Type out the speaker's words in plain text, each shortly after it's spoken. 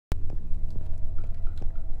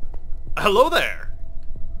Hello there!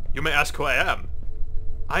 You may ask who I am.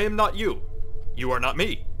 I am not you. You are not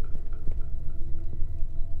me.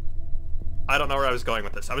 I don't know where I was going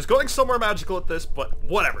with this. I was going somewhere magical at this, but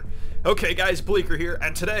whatever. Okay guys, Bleaker here,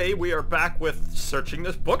 and today we are back with searching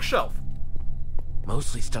this bookshelf.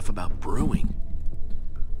 Mostly stuff about brewing.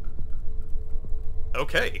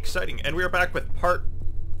 Okay, exciting. And we are back with part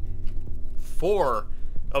 4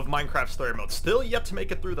 of Minecraft Story Mode. Still yet to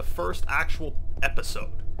make it through the first actual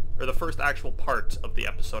episode. Or the first actual part of the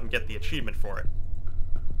episode and get the achievement for it.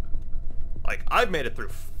 Like, I've made it through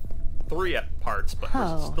 3 parts, but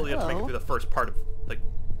we're still yet to make it through the first part of, like...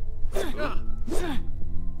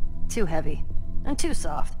 Too heavy. And too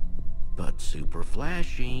soft. But super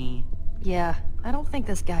flashy. Yeah, I don't think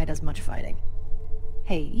this guy does much fighting.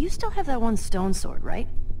 Hey, you still have that one stone sword, right?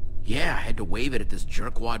 Yeah, I had to wave it at this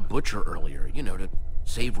jerkwad butcher earlier, you know, to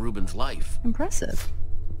save Ruben's life. Impressive.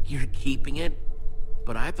 You're keeping it?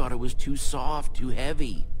 But I thought it was too soft, too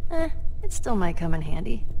heavy. It still might come in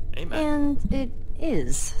handy. Amen. And it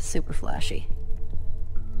is super flashy.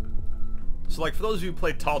 So, like, for those of you who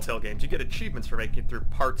played Tall Tale games, you get achievements for making it through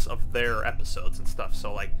parts of their episodes and stuff.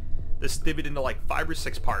 So, like, this divvied into, like, 5 or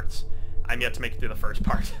 6 parts. I'm yet to make it through the first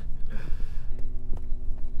part.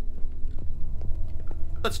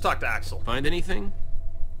 Let's talk to Axel. Find anything?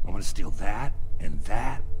 I want to steal that and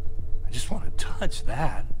that. I just want to touch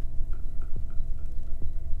that.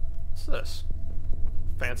 What's this?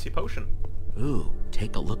 Fancy potion. Ooh,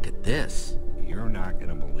 take a look at this. You're not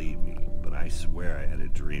gonna believe me, but I swear I had a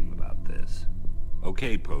dream about this.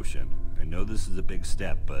 Okay, Potion. I know this is a big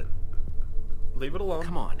step, but... Leave it alone.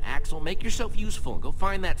 Come on, Axel, make yourself useful and go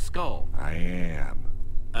find that skull. I am.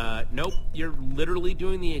 Nope. You're literally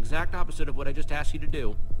doing the exact opposite of what I just asked you to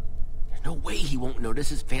do. There's no way he won't notice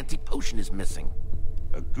his fancy potion is missing.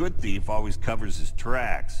 A good thief always covers his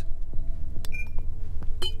tracks.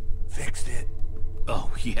 Fixed it.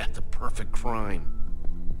 Oh, yeah, the perfect crime.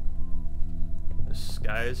 This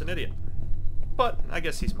guy is an idiot. But I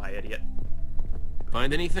guess he's my idiot.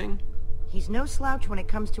 Find anything? He's no slouch when it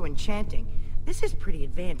comes to enchanting. This is pretty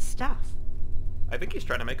advanced stuff. I think he's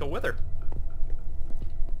trying to make a wither.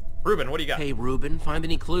 Ruben, what do you got? Hey, Ruben, find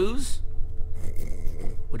any clues?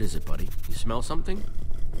 What is it, buddy? You smell something?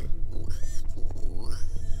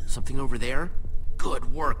 Something over there?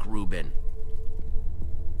 Good work, Ruben.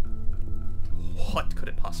 What could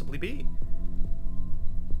it possibly be?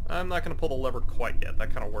 I'm not going to pull the lever quite yet.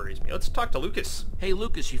 That kind of worries me. Let's talk to Lucas. Hey,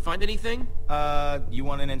 Lucas, you find anything? You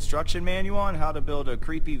want an instruction manual on how to build a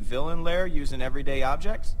creepy villain lair using everyday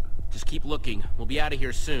objects? Just keep looking. We'll be out of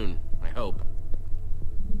here soon, I hope.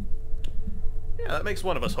 Yeah, that makes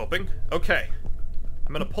one of us hoping. Okay.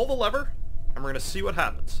 I'm going to pull the lever, and we're going to see what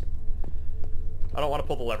happens. I don't want to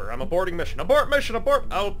pull the lever. I'm aborting mission. Abort mission! Abort!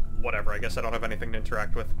 Oh, whatever. I guess I don't have anything to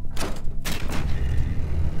interact with.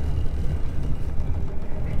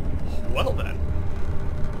 Well then.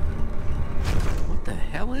 What the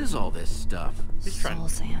hell is all this stuff? He's trying... Soul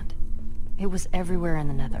sand. It was everywhere in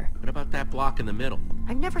the nether. What about that block in the middle?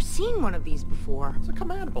 I've never seen one of these before. It's a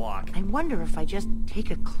command block. I wonder if I just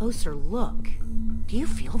take a closer look. Do you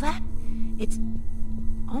feel that? It's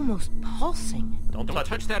almost pulsing. Don't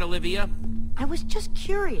touch it. that, Olivia. I was just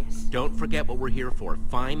curious. Don't forget what we're here for.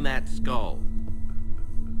 Find that skull.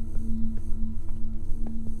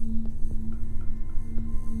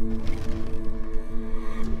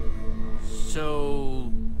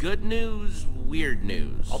 So, good news, weird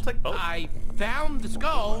news. I'll take both. I found the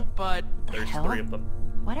skull, but... There's hell? 3 of them.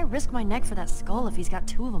 Why'd I risk my neck for that skull if he's got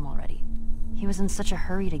 2 of them already? He was in such a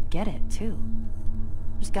hurry to get it, too.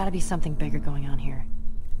 There's gotta be something bigger going on here.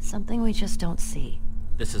 Something we just don't see.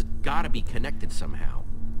 This has gotta be connected somehow.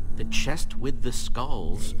 The chest with the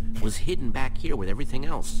skulls was hidden back here with everything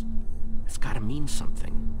else. It's gotta mean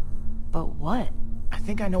something. But what? I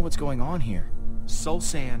think I know what's going on here. Soul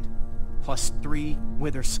sand plus 3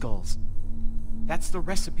 wither skulls. That's the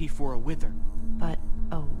recipe for a wither. But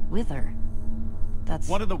a wither? That's...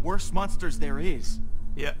 One of the worst monsters there is.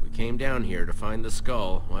 Yeah. We came down here to find the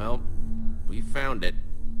skull. Well, we found it.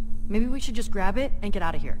 Maybe we should just grab it and get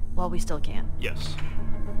out of here, while we still can. Yes.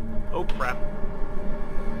 Oh, crap.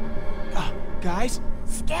 Guys?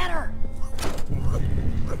 Scatter!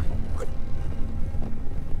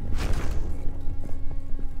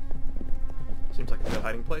 Seems like a good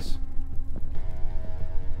hiding place.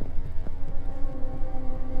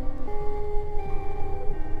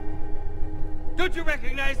 Don't you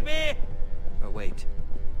recognize me? Oh, wait.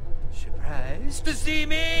 Surprised to see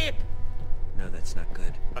me? No, that's not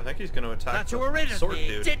good. I think he's going to attack Thought you the were rid of sword me,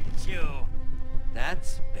 dude. didn't you?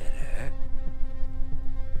 That's better.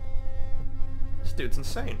 This dude's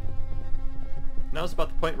insane. Now's about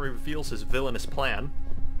the point where he reveals his villainous plan,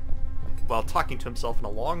 while talking to himself in a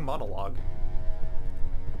long monologue.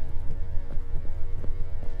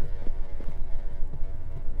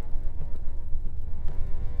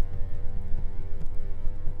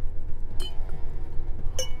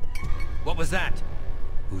 What was that?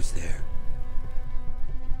 Who's there?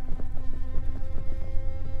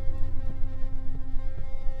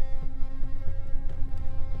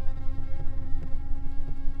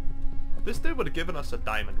 If this dude would have given us a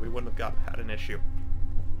diamond, we wouldn't have had an issue.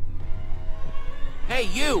 Hey,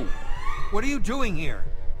 you! What are you doing here?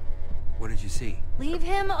 What did you see? Leave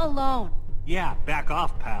him alone. Yeah, back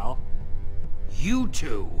off, pal. You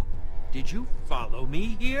two! Did you follow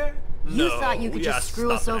me here? You No, thought you could yeah, just screw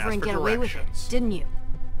stop us and over ask and for get away with it, directions. didn't you?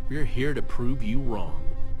 We're here to prove you wrong.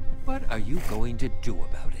 What are you going to do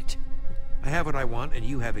about it? I have what I want, and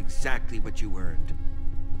you have exactly what you earned.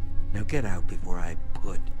 Now get out before I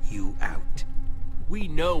put you out. We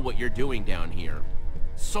know what you're doing down here.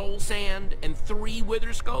 Soul sand and 3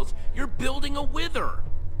 wither skulls? You're building a wither!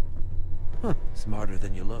 Huh, smarter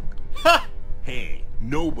than you look. Hey,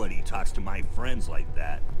 nobody talks to my friends like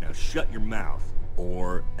that. Now shut your mouth,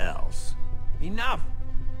 or else. Enough!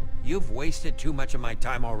 You've wasted too much of my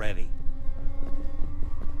time already.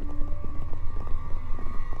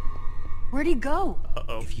 Where'd he go?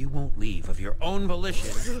 Uh-oh. If you won't leave of your own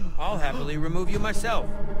volition, I'll happily remove you myself.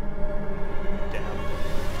 Damn.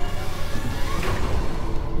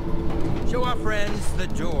 Show our friends the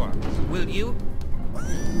door, will you?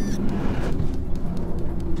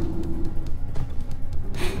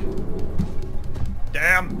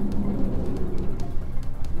 Damn!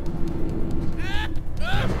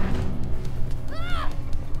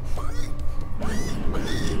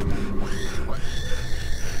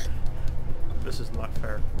 This is not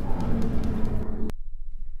fair.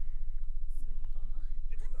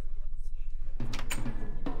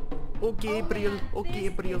 Oh Gabriel, oh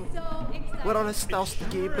Gabriel. We're on a stealth,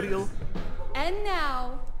 Gabriel. And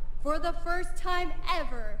now, for the first time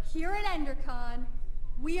ever here at EnderCon,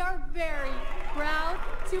 we are very proud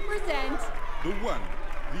to present The one,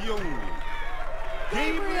 the only.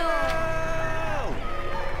 Gabriel!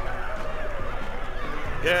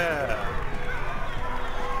 Yeah.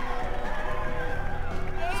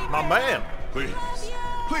 It's my man. Please,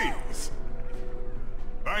 please.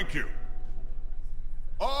 Thank you.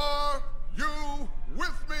 Are you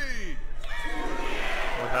with me?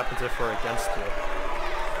 What happens if we're against you?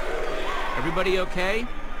 Everybody okay?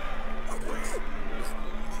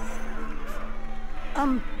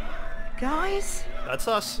 Guys? That's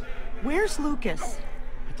us. Where's Lucas?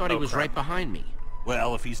 I thought he Oh, was crap. right behind me.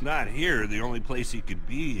 Well, if he's not here, the only place he could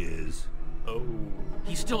be is... Oh.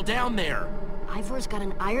 He's still down there. Ivor's got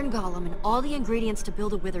an iron golem and all the ingredients to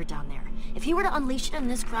build a wither down there. If he were to unleash it on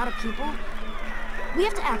this crowd of people, we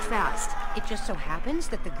have to act fast. It just so happens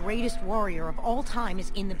that the greatest warrior of all time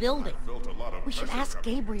is in the building. Felt a lot of We should pressure ask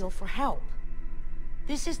coming. Gabriel for help.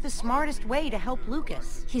 This is the smartest way to help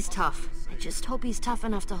Lucas. He's tough. I just hope he's tough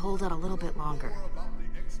enough to hold out a little bit longer.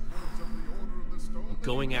 I'm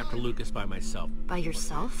going after Lucas by myself. By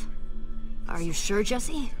yourself? Are you sure,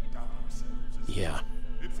 Jesse? Yeah.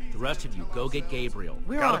 The rest of you, go get Gabriel.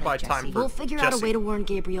 We're Gotta on buy it, time Jesse. for We'll figure out a Jesse. way to warn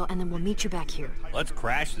Gabriel, and then we'll meet you back here. Let's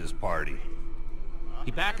crash this party.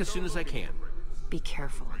 Be back as soon as I can. Be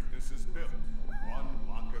careful. This is built one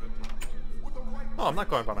block at a time. With the right Oh, I'm not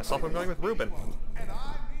going by myself. I'm going with Ruben. and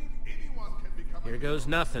I mean anyone can become Here goes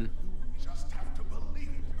nothing. just have to believe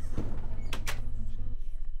it.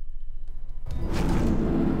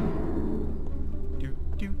 Do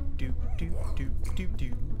do do do do do do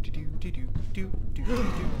do do do do do do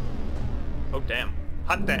do. Oh damn!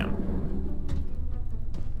 Hot damn!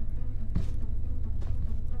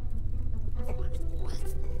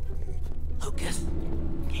 Lucas,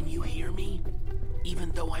 can you hear me? Even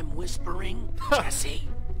though I'm whispering? Jesse,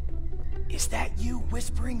 is that you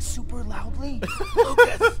whispering super loudly?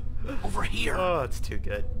 Lucas! Over here! Oh, it's too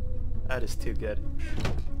good. That is too good.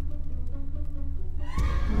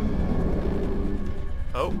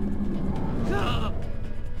 Oh.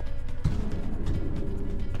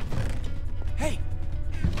 Hey,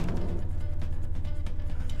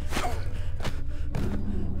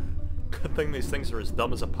 Good thing these things are as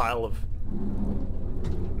dumb as a pile of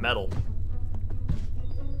metal.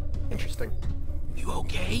 Interesting. You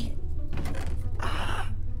okay?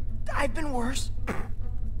 I've been worse.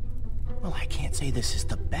 Well, I can't say this is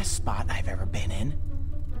the best spot I've ever been in.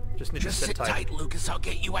 Just need Just to sit tight. Lucas. I'll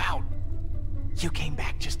get you out. You came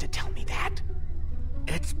back just to tell me that?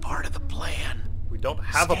 It's part of the plan. We don't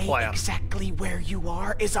have a Stay plan. exactly where you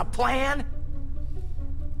are is a plan?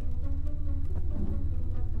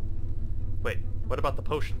 Wait, What about the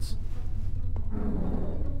potions?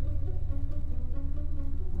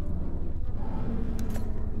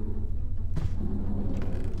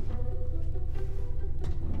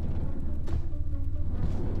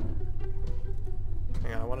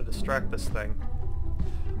 Hang on, I want to distract this thing.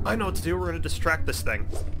 I know what to do, we're going to distract this thing.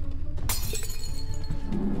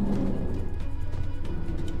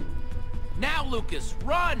 Now, Lucas,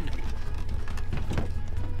 run!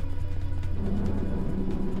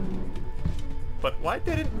 But why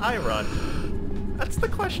didn't I run? That's the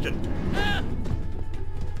question.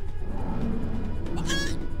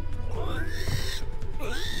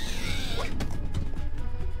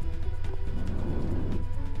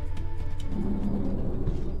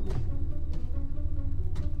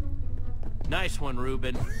 Nice one,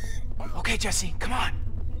 Reuben. Okay, Jesse, come on.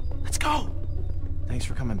 Let's go. Thanks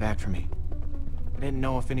for coming back for me. I didn't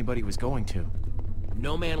know if anybody was going to.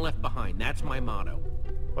 No man left behind, that's my motto.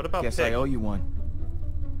 What about Guess Pig? I owe you one.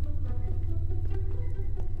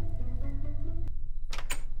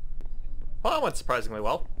 Well, that went surprisingly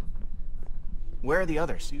well. Where are the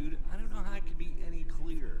others? Dude, I don't know how I could be any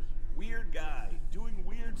clearer. Weird guy, doing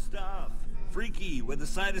weird stuff. Freaky, with a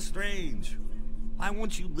side of strange. Why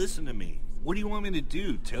won't you listen to me? What do you want me to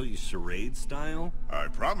do? Tell you charade style? I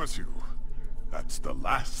promise you, that's the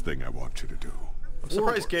last thing I want you to do. I'm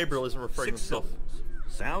surprised Gabriel isn't referring to 6 himself. syllables.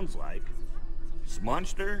 Sounds like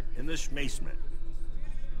Smonster in the Schmasement.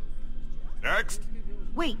 Next.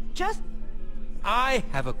 Wait, just... I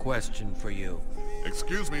have a question for you.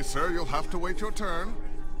 Excuse me, sir, you'll have to wait your turn.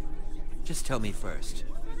 Just tell me first.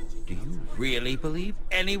 Do you really believe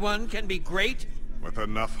anyone can be great? With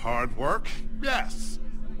enough hard work, yes.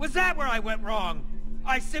 Was that where I went wrong?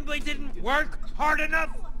 I simply didn't work hard enough?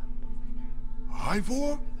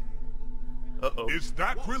 Ivor? Uh-oh. Is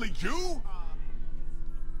that really you?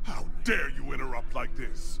 How dare you interrupt like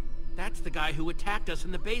this? That's the guy who attacked us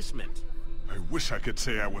in the basement. I wish I could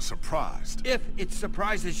say I was surprised. If it's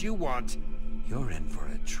surprises you want, you're in for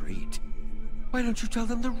a treat. Why don't you tell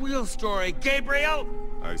them the real story, Gabriel?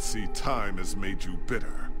 I see time has made you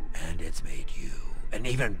bitter. And it's made you an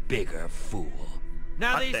even bigger fool.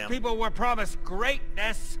 Now Hot these damn. people were promised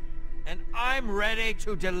greatness, and I'm ready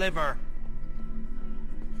to deliver.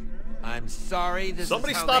 I'm sorry this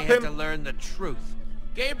Somebody is how stop they had him. to learn the truth.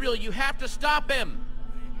 Gabriel, you have to stop him!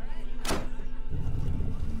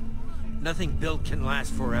 Nothing built can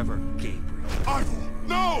last forever, Gabriel. Ivor,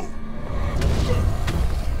 no!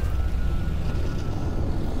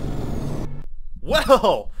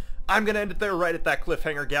 Well, I'm gonna end it there right at that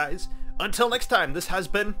cliffhanger, guys. Until next time, this has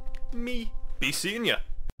been me. Be seeing ya.